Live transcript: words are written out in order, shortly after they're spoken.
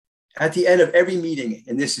at the end of every meeting,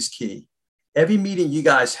 and this is key, every meeting you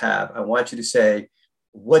guys have, I want you to say,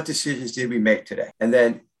 what decisions did we make today? And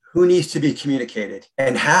then who needs to be communicated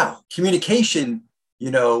and how? Communication,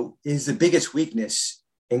 is the biggest weakness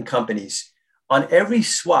in companies. On every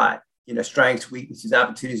SWOT, strengths, weaknesses,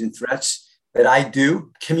 opportunities, and threats that I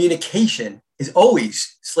do, communication is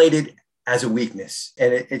always slated as a weakness.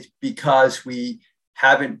 And it's because we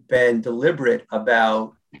haven't been deliberate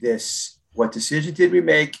about this. What decision did we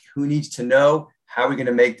make? Who needs to know? How are we going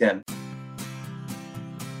to make them?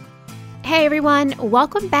 Hey everyone,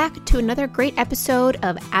 welcome back to another great episode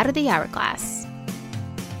of Out of the Hourglass.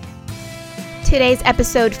 Today's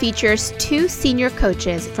episode features two senior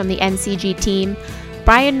coaches from the NCG team,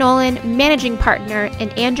 Brian Nolan, Managing Partner,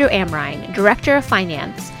 and Andrew Amrine, Director of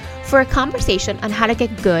Finance, for a conversation on how to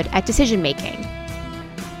get good at decision making.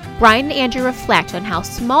 Brian and Andrew reflect on how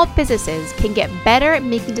small businesses can get better at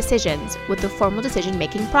making decisions with the formal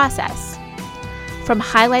decision-making process. From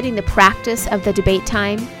highlighting the practice of the debate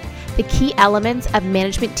time, the key elements of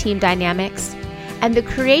management team dynamics, and the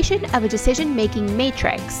creation of a decision-making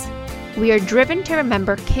matrix, we are driven to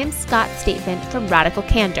remember Kim Scott's statement from Radical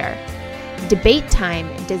Candor: debate time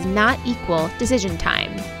does not equal decision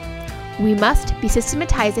time. We must be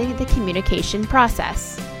systematizing the communication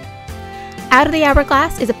process. Out of the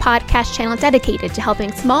Hourglass is a podcast channel dedicated to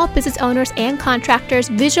helping small business owners and contractors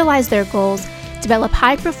visualize their goals, develop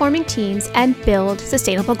high-performing teams, and build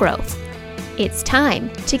sustainable growth. It's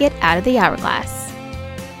time to get out of the hourglass.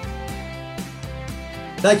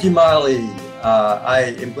 Thank you, Molly.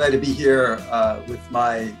 I am glad to be here with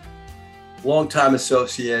my longtime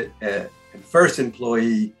associate and first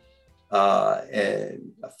employee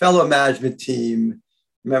and a fellow management team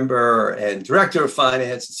member and director of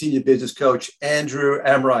finance and senior business coach, Andrew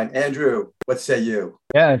Amrine. Andrew, what say you?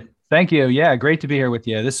 Yeah, thank you. Yeah, great to be here with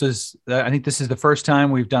you. I think this is the first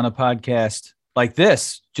time we've done a podcast like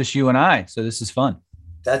this, just you and I. So this is fun.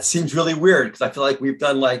 That seems really weird because I feel like we've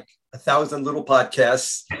done like 1,000 little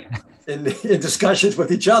podcasts in discussions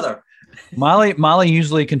with each other. Molly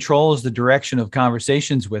usually controls the direction of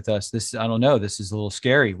conversations with us. I don't know. This is a little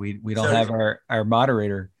scary. We don't have our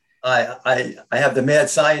moderator. I have the mad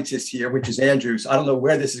scientist here, which is Andrew. So I don't know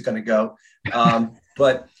where this is going to go,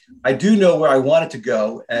 but I do know where I want it to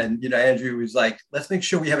go. And Andrew was like, let's make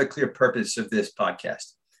sure we have a clear purpose of this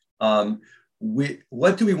podcast.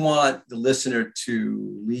 What do we want the listener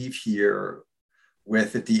to leave here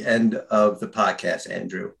with at the end of the podcast,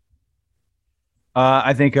 Andrew?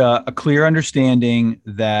 I think a clear understanding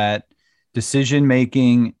that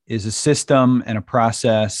decision-making is a system and a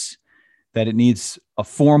process, that it needs a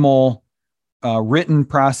formal written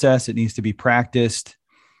process. It needs to be practiced,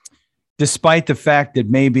 despite the fact that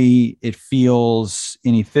maybe it feels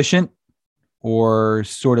inefficient or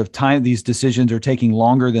sort of time. These decisions are taking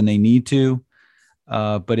longer than they need to.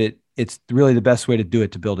 But it's really the best way to do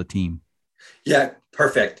it, to build a team. Yeah,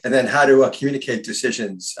 perfect. And then how to communicate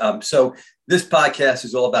decisions. So this podcast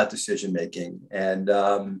is all about decision making, and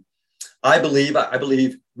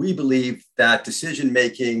we believe that decision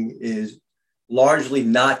making is largely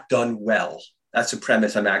not done well. That's the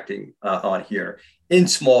premise I'm acting on here in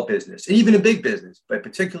small business, and even in big business, but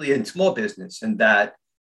particularly in small business, and that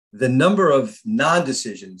the number of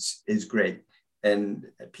non-decisions is great, and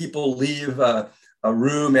people leave a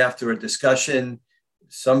room after a discussion.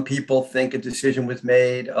 Some people think a decision was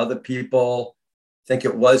made. Other people think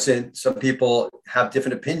it wasn't. Some people have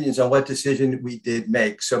different opinions on what decision we did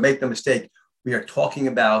make. So make no mistake, we are talking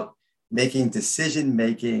about making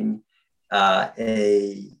decision-making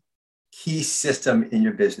a key system in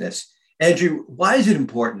your business. Andrew, why is it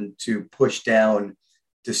important to push down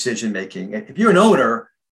decision-making? If you're an owner,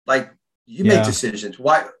 like you make decisions,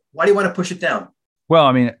 why do you want to push it down? Well,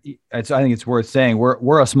 I mean, I think it's worth saying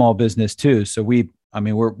we're a small business too. So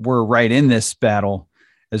we're right in this battle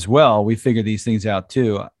as well. We figure these things out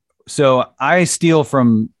too. So I steal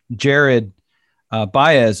from Jared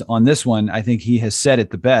Baez on this one. I think he has said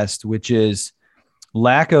it the best, which is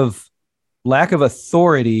lack of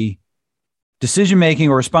authority, decision-making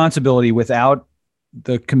or responsibility without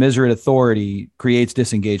the commiserate authority creates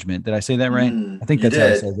disengagement. Did I say that right? I think that's how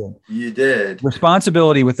I said it. You did.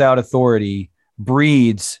 Responsibility without authority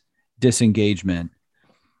breeds disengagement.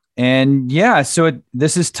 And yeah, so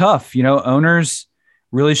this is tough. Owners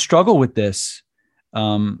really struggle with this,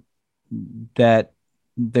 that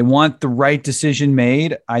they want the right decision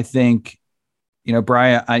made. I think,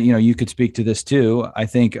 Brian, you could speak to this too. I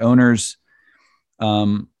think owners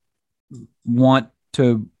want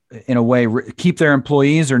to, in a way, keep their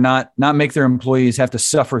employees or not make their employees have to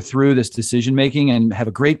suffer through this decision making and have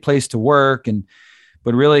a great place to work,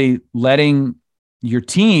 but really letting your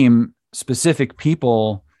team, specific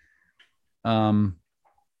people,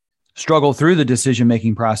 struggle through the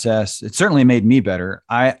decision-making process. It certainly made me better.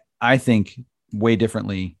 I think way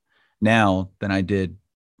differently now than I did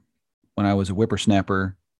when I was a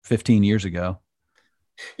whippersnapper 15 years ago.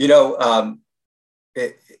 It's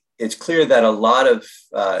clear that a lot of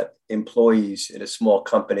employees in a small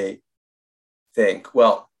company think,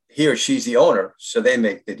 well, he or she's the owner, so they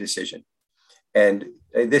make the decision. And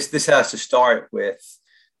this has to start with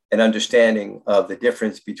an understanding of the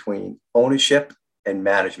difference between ownership and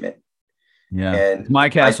management. Yeah, and it's my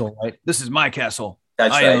castle, right? This is my castle.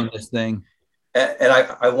 That's I right. own this thing. And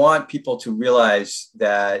I want people to realize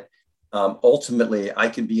that ultimately I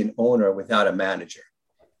can be an owner without a manager,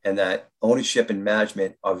 and that ownership and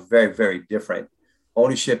management are very, very different.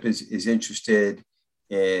 Ownership is interested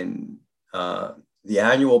in the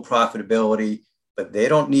annual profitability, but they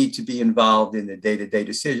don't need to be involved in the day-to-day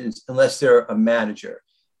decisions unless they're a manager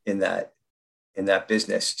in that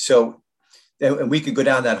business. So, and we could go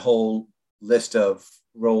down that whole list of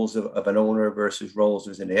roles of an owner versus roles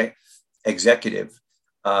as an executive.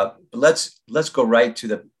 But let's go right to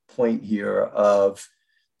the point here of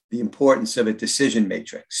the importance of a decision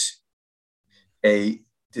matrix. A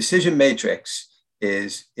decision matrix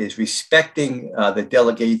is respecting the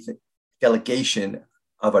delegation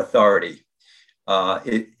of authority.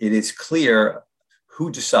 It is clear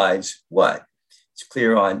who decides what. It's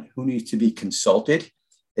clear on who needs to be consulted.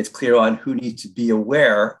 It's clear on who needs to be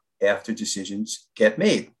aware after decisions get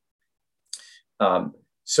made.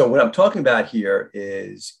 So what I'm talking about here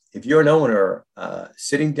is if you're an owner,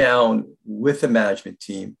 sitting down with the management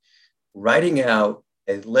team, writing out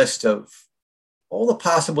a list of all the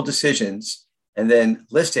possible decisions, and then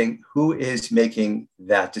listing who is making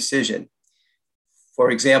that decision.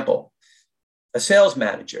 For example, a sales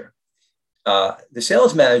manager. The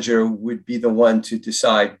sales manager would be the one to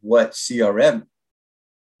decide what CRM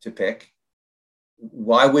to pick.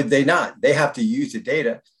 Why would they not? They have to use the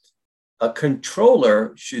data. A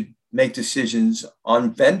controller should make decisions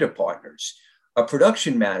on vendor partners. A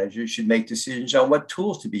production manager should make decisions on what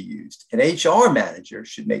tools to be used. An HR manager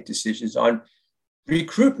should make decisions on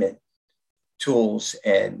recruitment tools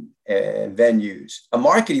and venues. A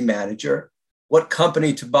marketing manager, what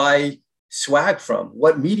company to buy swag from,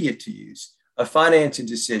 what media to use. A financing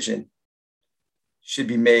decision should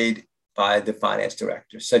be made by the finance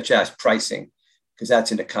director, such as pricing, because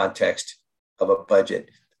that's in the context of a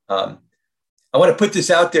budget. I want to put this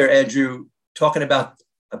out there, Andrew, talking about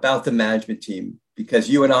the management team, because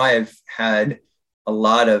you and I have had a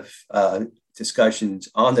lot of discussions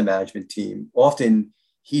on the management team, often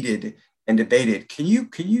heated and debated. Can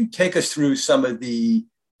you take us through some of the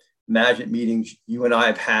management meetings you and I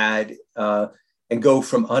have had and go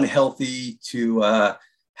from unhealthy to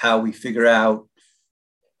how we figure out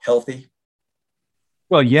healthy?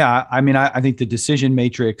 Well, yeah. I mean, I think the decision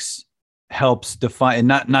matrix helps define,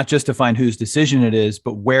 and not just define whose decision it is,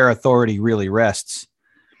 but where authority really rests.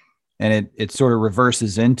 And it sort of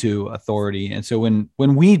reverses into authority. And so when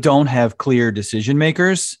we don't have clear decision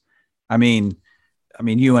makers, I mean,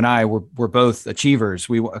 you and I, we're both achievers.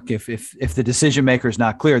 If the decision maker is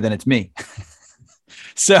not clear, then it's me.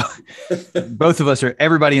 So both of us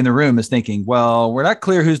everybody in the room is thinking, well, we're not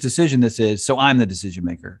clear whose decision this is, so I'm the decision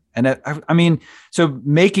maker. And so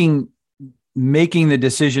making the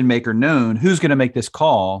decision maker known, who's going to make this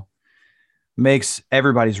call, makes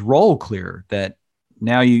everybody's role clear, that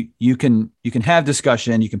now you can have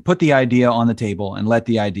discussion, you can put the idea on the table and let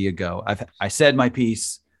the idea go. I said my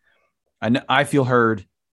piece. I feel heard.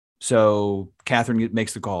 So Catherine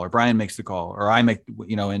makes the call, or Brian makes the call, or I make,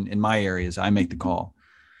 in my areas, I make the call.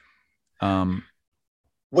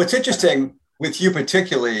 What's interesting with you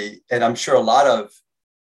particularly, and I'm sure a lot of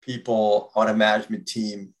people on a management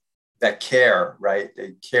team that care, right?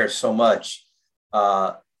 They care so much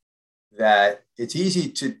that it's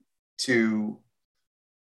easy to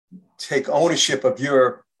take ownership of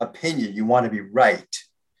your opinion. You want to be right.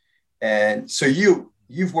 And so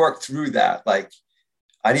you've worked through that. Like,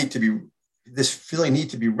 this feeling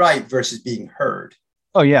need to be right versus being heard.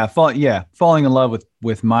 Oh yeah. Falling in love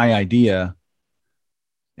with my idea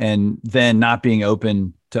and then not being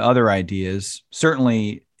open to other ideas.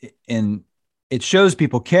 Certainly it shows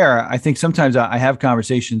people care. I think sometimes I have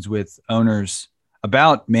conversations with owners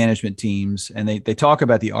about management teams, and they talk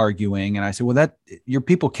about the arguing, and I say, well, your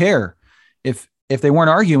people care. If they weren't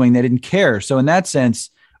arguing, they didn't care. So in that sense,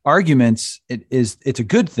 arguments, it's a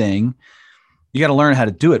good thing. You got to learn how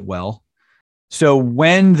to do it well. So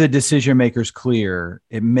when the decision maker's clear,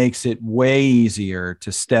 it makes it way easier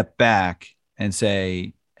to step back and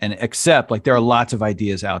say, and accept like there are lots of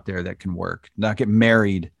ideas out there that can work, not get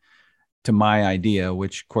married to my idea,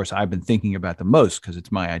 which of course I've been thinking about the most because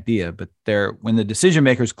it's my idea. But when the decision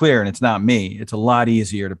maker is clear and it's not me, it's a lot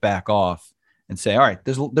easier to back off and say, all right,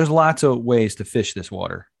 there's lots of ways to fish this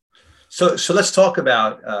water. So let's talk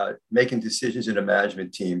about making decisions in a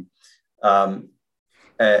management team. Sorry,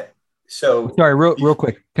 real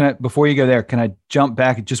quick. Before you go there, can I jump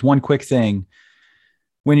back? Just one quick thing.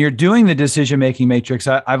 When you're doing the decision-making matrix,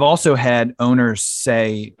 I've also had owners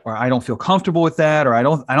say, or I don't feel comfortable with that, or I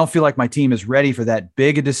don't feel like my team is ready for that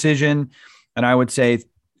big a decision. And I would say,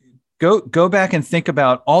 go back and think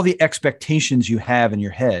about all the expectations you have in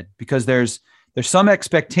your head, because there's some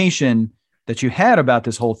expectation that you had about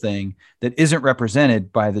this whole thing that isn't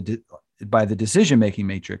represented by the decision-making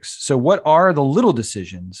matrix. So what are the little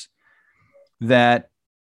decisions that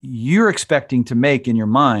you're expecting to make in your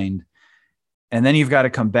mind? And then you've got to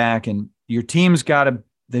come back, and your team's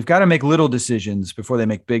they've got to make little decisions before they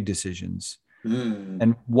make big decisions,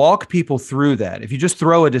 and walk people through that. If you just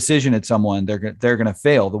throw a decision at someone, they're going to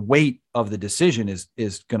fail. The weight of the decision is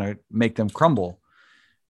going to make them crumble.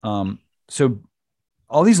 So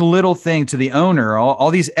all these little things to the owner, all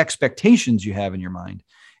these expectations you have in your mind,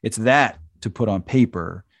 it's that to put on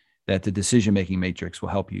paper that the decision-making matrix will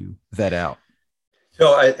help you vet out.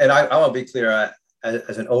 So, I want to be clear,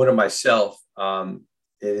 as an owner myself, it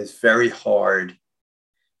is very hard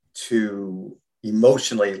to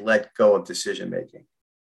emotionally let go of decision making.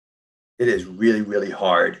 It is really, really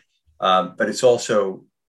hard, but it's also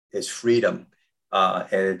freedom, and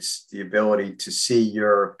it's the ability to see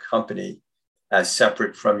your company as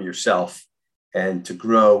separate from yourself and to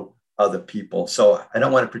grow other people. So I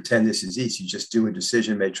don't want to pretend this is easy. Just do a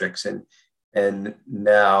decision matrix, and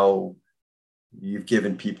now you've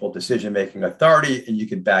given people decision making authority, and you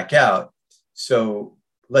can back out. So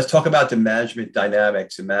let's talk about the management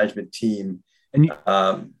dynamics, the management team. And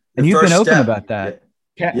you've been open about that.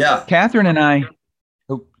 Yeah. Catherine and I,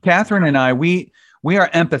 we are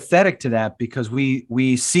empathetic to that because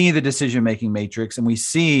we see the decision-making matrix, and we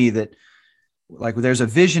see that like there's a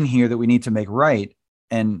vision here that we need to make right.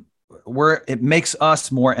 And it makes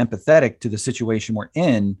us more empathetic to the situation we're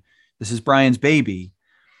in. This is Brian's baby.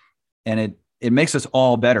 And it makes us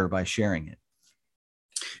all better by sharing it.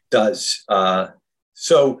 Does.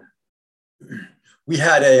 So we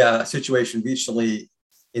had a situation recently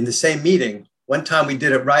in the same meeting. One time we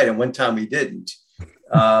did it right, and one time we didn't.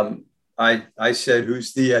 I said,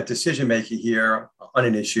 who's the decision maker here on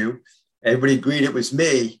an issue? Everybody agreed it was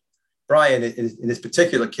me. Brian, in this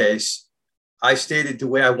particular case, I stated the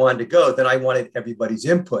way I wanted to go. Then I wanted everybody's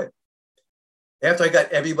input. After I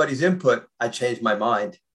got everybody's input, I changed my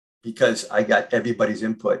mind because I got everybody's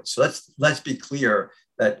input. So let's be clear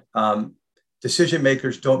that decision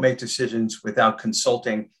makers don't make decisions without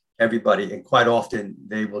consulting everybody, and quite often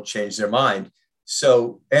they will change their mind.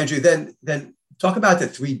 So Andrew, then talk about the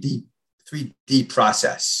 3D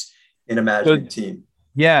process in a management team.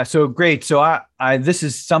 Yeah, so great. So I this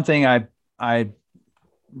is something I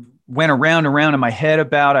went around in my head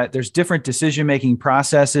about. There's different decision-making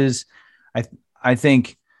processes. I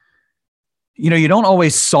think, you don't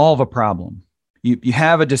always solve a problem. You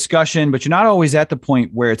have a discussion, but you're not always at the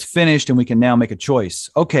point where it's finished and we can now make a choice.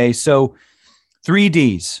 Okay, so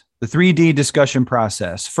 3Ds, the 3D discussion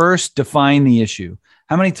process. First, define the issue.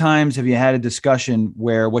 How many times have you had a discussion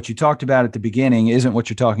where what you talked about at the beginning isn't what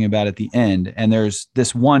you're talking about at the end? And there's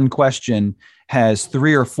this one question has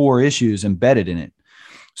 3 or 4 issues embedded in it.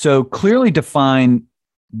 So clearly define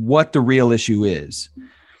what the real issue is.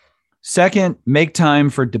 Second, make time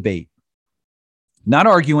for debate. Not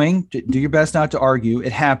arguing. Do your best not to argue.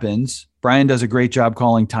 It happens. Brian does a great job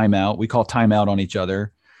calling timeout. We call timeout on each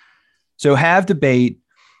other. So have debate.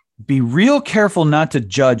 Be real careful not to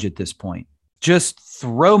judge at this point. Just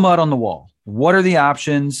throw mud on the wall. What are the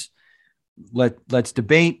options? Let's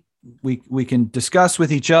debate. We can discuss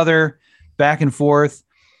with each other back and forth.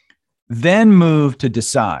 Then move to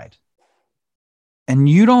decide. And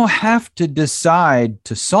you don't have to decide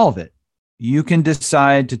to solve it. You can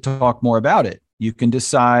decide to talk more about it. You can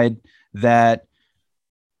decide that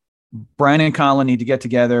Brian and Colin need to get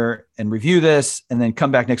together and review this and then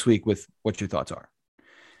come back next week with what your thoughts are.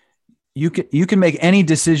 You can make any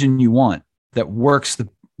decision you want that works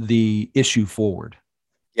the issue forward.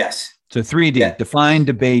 Yes. So 3D, define,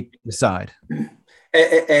 debate, decide. And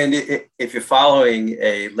if you're following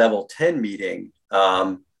a level 10 meeting,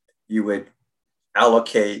 you would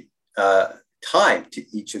allocate time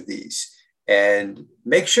to each of these and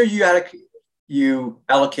make sure you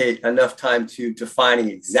allocate enough time to defining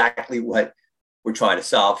exactly what we're trying to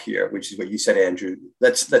solve here, which is what you said, Andrew.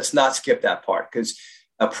 Let's not skip that part, because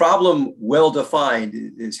a problem well defined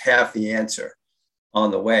is half the answer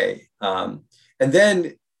on the way. And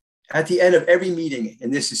then at the end of every meeting,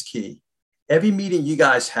 and this is key, every meeting you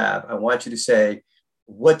guys have, I want you to say,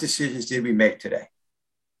 what decisions did we make today?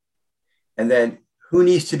 And then who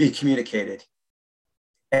needs to be communicated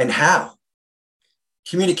and how?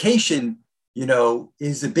 Communication,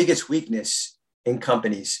 is the biggest weakness in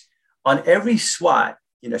companies. On every SWOT,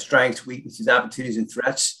 strengths, weaknesses, opportunities, and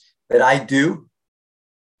threats that I do,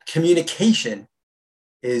 communication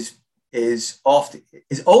is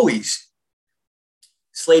always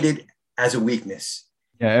slated as a weakness.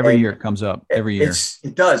 Yeah, every year it comes up. Every year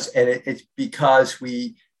it does, and it's because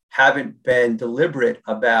we haven't been deliberate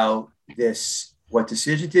about this. What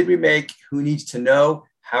decisions did we make? Who needs to know?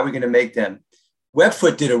 How are we going to make them?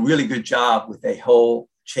 Webfoot did a really good job with a whole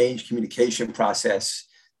change communication process.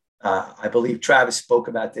 I believe Travis spoke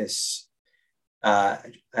about this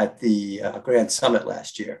at the Grand Summit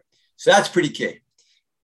last year. So that's pretty key.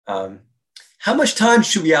 How much time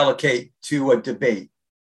should we allocate to a debate,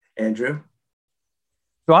 Andrew?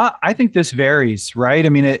 So I think this varies, right? I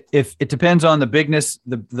mean, if it depends on the bigness,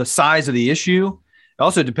 the size of the issue. It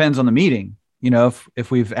also depends on the meeting.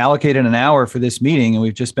 If we've allocated an hour for this meeting and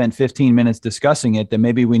we've just spent 15 minutes discussing it, then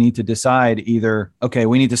maybe we need to decide either, okay,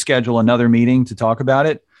 we need to schedule another meeting to talk about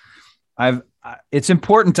it. It's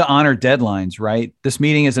important to honor deadlines, right? This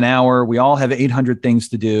meeting is an hour. We all have 800 things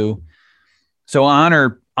to do. So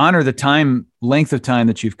honor the length of time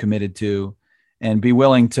that you've committed to, and be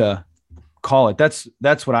willing to call it.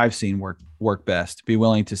 That's what I've seen work best. Be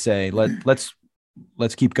willing to say, let's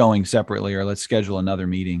keep going separately, or let's schedule another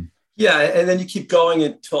meeting. Yeah, and then you keep going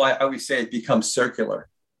until I always say it becomes circular,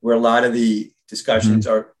 where a lot of the discussions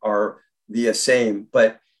are the same.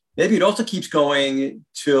 But maybe it also keeps going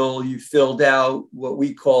till you filled out what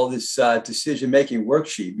we call this decision-making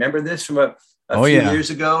worksheet. Remember this from a few years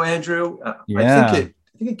ago, Andrew? Yeah. I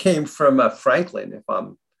think it came from Franklin, if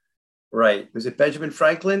I'm right. Was it Benjamin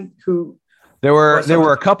Franklin who? There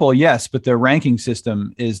were a couple, yes, but the ranking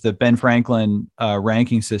system is the Ben Franklin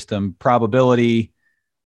ranking system. Probability,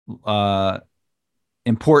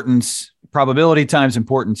 importance, probability times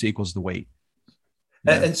importance equals the weight.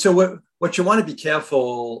 Yeah. And so what you want to be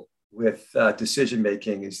careful with decision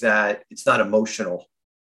making is that it's not emotional,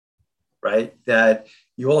 right? That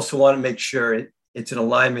you also want to make sure it's in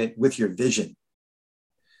alignment with your vision.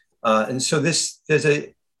 And so there's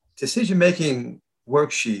a decision making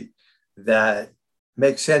worksheet that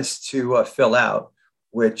makes sense to fill out,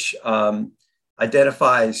 which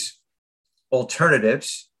identifies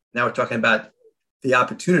alternatives. Now we're talking about the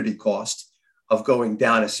opportunity cost of going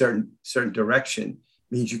down a certain direction.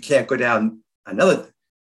 Means you can't go down another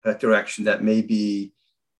direction that may be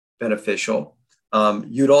beneficial.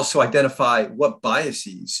 You'd also identify what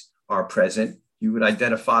biases are present. You would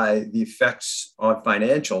identify the effects on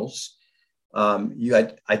financials. You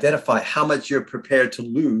identify how much you're prepared to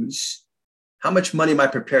lose. How much money am I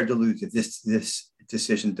prepared to lose if this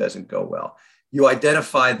decision doesn't go well? You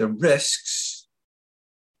identify the risks.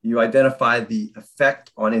 You identify the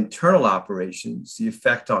effect on internal operations, the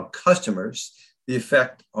effect on customers, the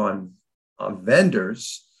effect on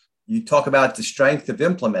vendors. You talk about the strength of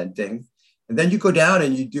implementing, and then you go down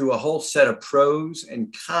and you do a whole set of pros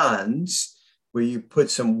and cons where you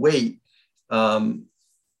put some weight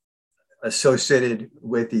associated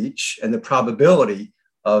with each and the probability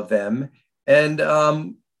of them. And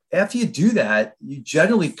after you do that, you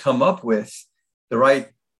generally come up with the right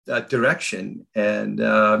direction. And,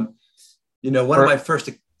 one of my first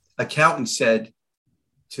accountants said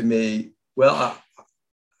to me, well,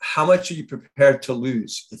 how much are you prepared to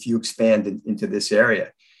lose if you expand into this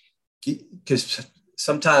area? Because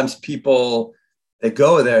sometimes people, they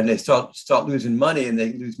go there and they start losing money, and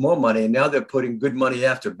they lose more money. And now they're putting good money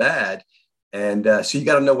after bad. And so you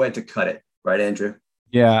got to know when to cut it. Right, Andrew?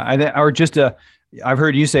 Yeah. I've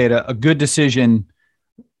heard you say it, a good decision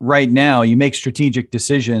right now. You make strategic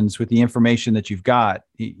decisions with the information that you've got.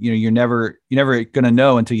 You're never going to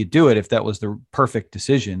know until you do it if that was the perfect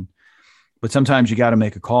decision. But sometimes you got to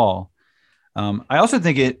make a call. I also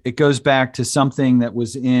think it goes back to something that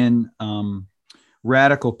was in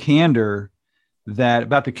Radical Candor, that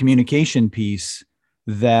about the communication piece,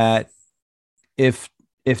 that if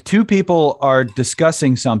two people are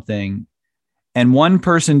discussing something and one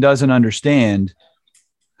person doesn't understand,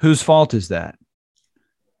 whose fault is that?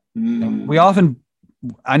 We often,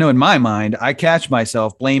 I know in my mind, I catch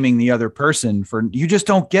myself blaming the other person for, you just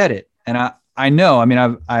don't get it. And I know, I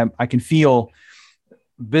mean, I can feel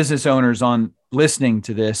business owners on listening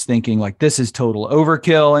to this thinking like, this is total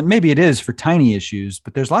overkill. And maybe it is for tiny issues,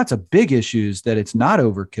 but there's lots of big issues that it's not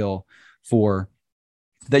overkill for.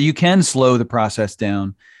 that you can slow the process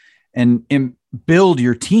down and build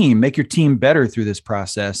your team, make your team better through this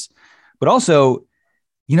process. But also,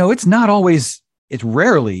 it's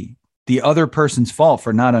rarely the other person's fault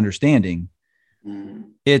for not understanding.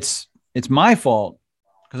 It's my fault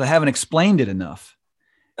because I haven't explained it enough.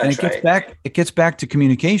 And it gets back to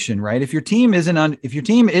communication, right? If your team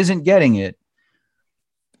isn't getting it,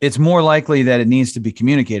 it's more likely that it needs to be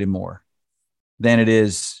communicated more than it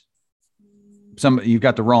is you've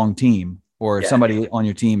got the wrong team, or somebody on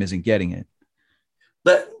your team isn't getting it.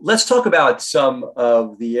 Let's talk about some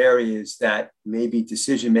of the areas that maybe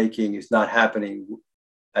decision-making is not happening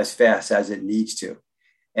as fast as it needs to.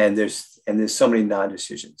 And there's so many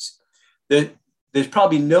non-decisions. There's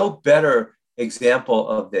probably no better example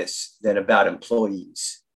of this than about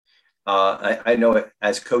employees. I know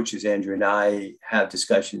as coaches, Andrew and I have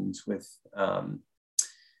discussions with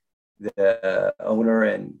the owner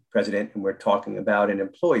and president, and we're talking about an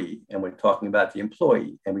employee, and we're talking about the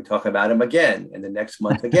employee, and we talk about him again, and the next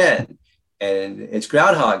month again, and it's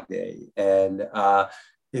Groundhog Day. And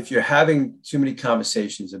if you're having too many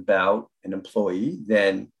conversations about an employee,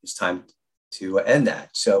 then it's time to end that.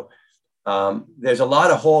 So there's a lot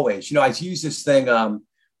of hallways. I use this thing,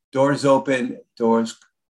 doors open, doors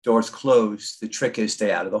closed. The trick is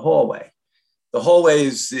stay out of the hallway. The hallway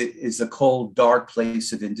is a cold, dark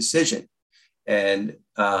place of indecision. And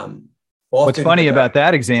what's funny about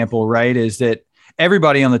that example, right, is that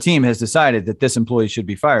everybody on the team has decided that this employee should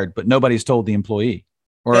be fired, but nobody's told the employee,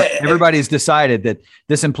 or everybody's decided that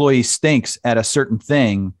this employee stinks at a certain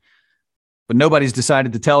thing, but nobody's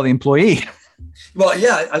decided to tell the employee. Well,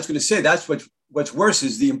 yeah, I was going to say that's what's worse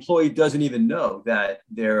is the employee doesn't even know that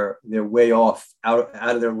they're way off out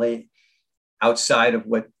of their lane, outside of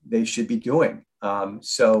what they should be doing.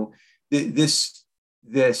 So this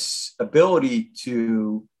ability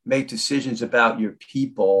to make decisions about your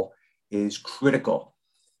people is critical.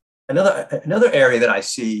 Another area that I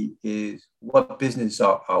see is what business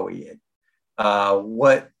are we in?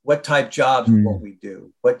 What type jobs will we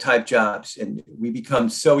do? What type jobs? And we become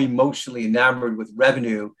so emotionally enamored with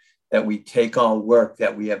revenue that we take on work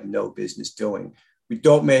that we have no business doing. We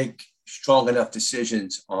don't make strong enough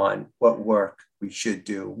decisions on what work we should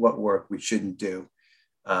do, what work we shouldn't do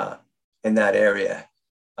in that area.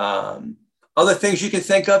 Other things you can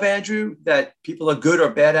think of, Andrew, that people are good or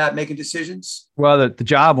bad at making decisions? Well, the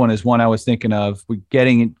job one is one I was thinking of. We're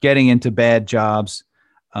getting into bad jobs.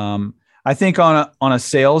 I think on a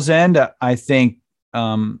sales end, I think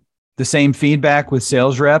the same feedback with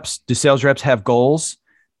sales reps. Do sales reps have goals?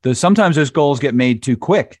 Sometimes those goals get made too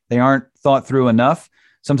quick. They aren't thought through enough.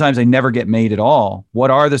 Sometimes they never get made at all.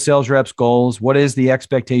 What are the sales reps' goals? What is the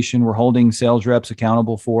expectation we're holding sales reps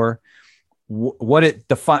accountable for?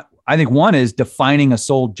 I think one is defining a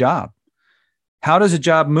sold job. How does a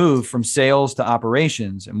job move from sales to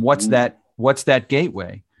operations? And what's that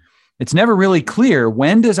gateway? It's never really clear.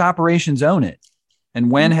 When does operations own it?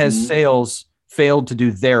 And when has sales failed to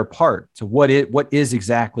do their part? So what is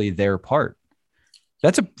exactly their part?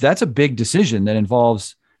 That's a big decision that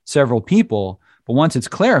involves several people. But once it's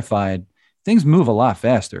clarified, things move a lot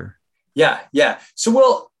faster. Yeah.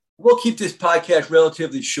 So we'll keep this podcast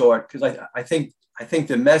relatively short because I think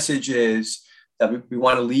the message is that we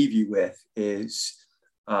want to leave you with is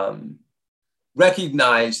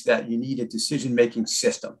recognize that you need a decision-making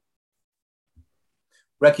system.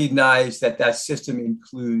 Recognize that system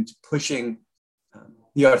includes pushing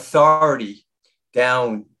the authority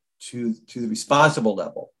down to the responsible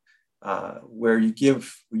level. Where you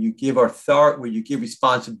give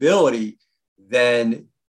responsibility, then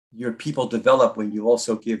your people develop when you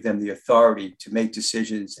also give them the authority to make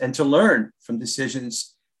decisions and to learn from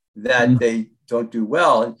decisions that they don't do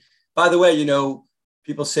well. And by the way,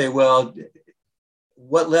 people say, well,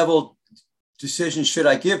 what level decisions should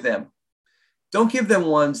I give them? Don't give them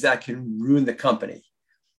ones that can ruin the company.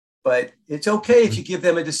 But it's okay if you give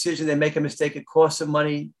them a decision, they make a mistake, it costs them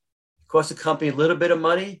money, costs the company a little bit of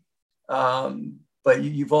money. But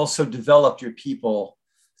you've also developed your people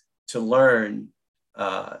to learn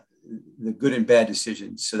the good and bad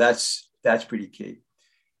decisions. So that's pretty key.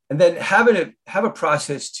 And then have a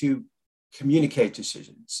process to communicate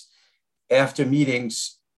decisions. After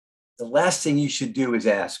meetings, the last thing you should do is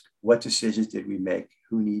ask, what decisions did we make?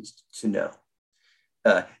 Who needs to know?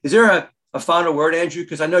 Is there a final word, Andrew?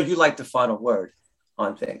 Because I know you like the final word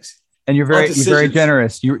on things. And you're very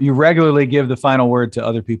generous. You regularly give the final word to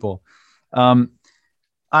other people.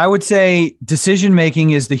 I would say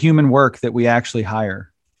decision-making is the human work that we actually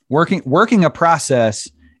hire. Working a process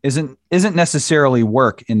isn't necessarily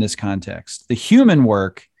work in this context. The human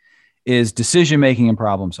work is decision-making and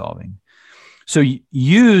problem solving. So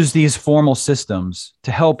use these formal systems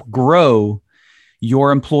to help grow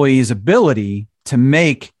your employees' ability to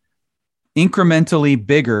make incrementally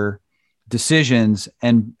bigger decisions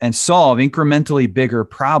and solve incrementally bigger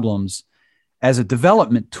problems as a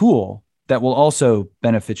development tool that will also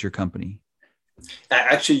benefit your company.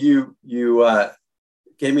 Actually, you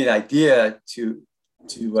gave me an idea to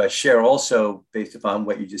share also based upon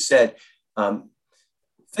what you just said.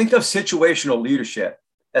 Think of situational leadership,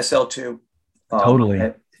 SL2. Totally.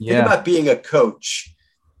 Think about being a coach,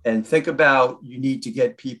 and think about you need to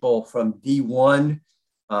get people from D1,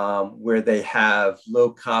 where they have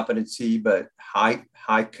low competency but high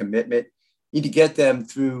commitment. You need to get them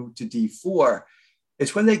through to D4.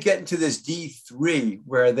 It's when they get into this D3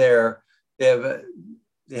 where they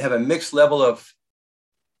have a mixed level of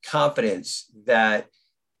confidence that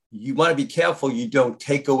you want to be careful you don't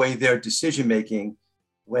take away their decision making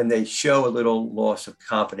when they show a little loss of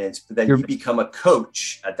confidence, but then you become a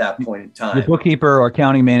coach at that point in time. The bookkeeper or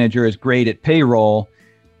accounting manager is great at payroll,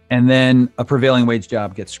 and then a prevailing wage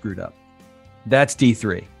job gets screwed up. That's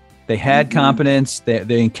D3. They had competence.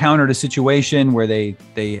 They encountered a situation where they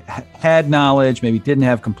had knowledge, maybe didn't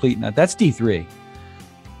have complete knowledge. That's D3.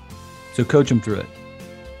 So coach them through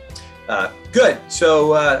it. Good.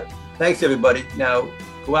 So thanks, everybody. Now,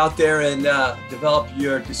 go out there and develop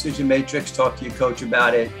your decision matrix. Talk to your coach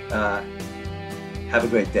about it. Have a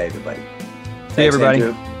great day, everybody. See you, everybody.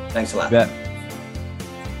 Andrew. Thanks a lot.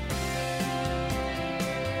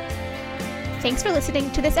 Thanks for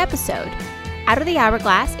listening to this episode. Out of the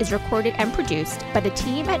Hourglass is recorded and produced by the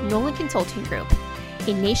team at Nolan Consulting Group,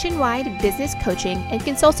 a nationwide business coaching and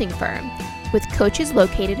consulting firm with coaches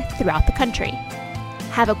located throughout the country.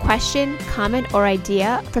 Have a question, comment, or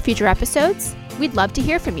idea for future episodes? We'd love to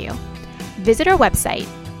hear from you. Visit our website,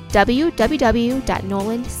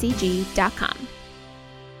 www.nolancg.com.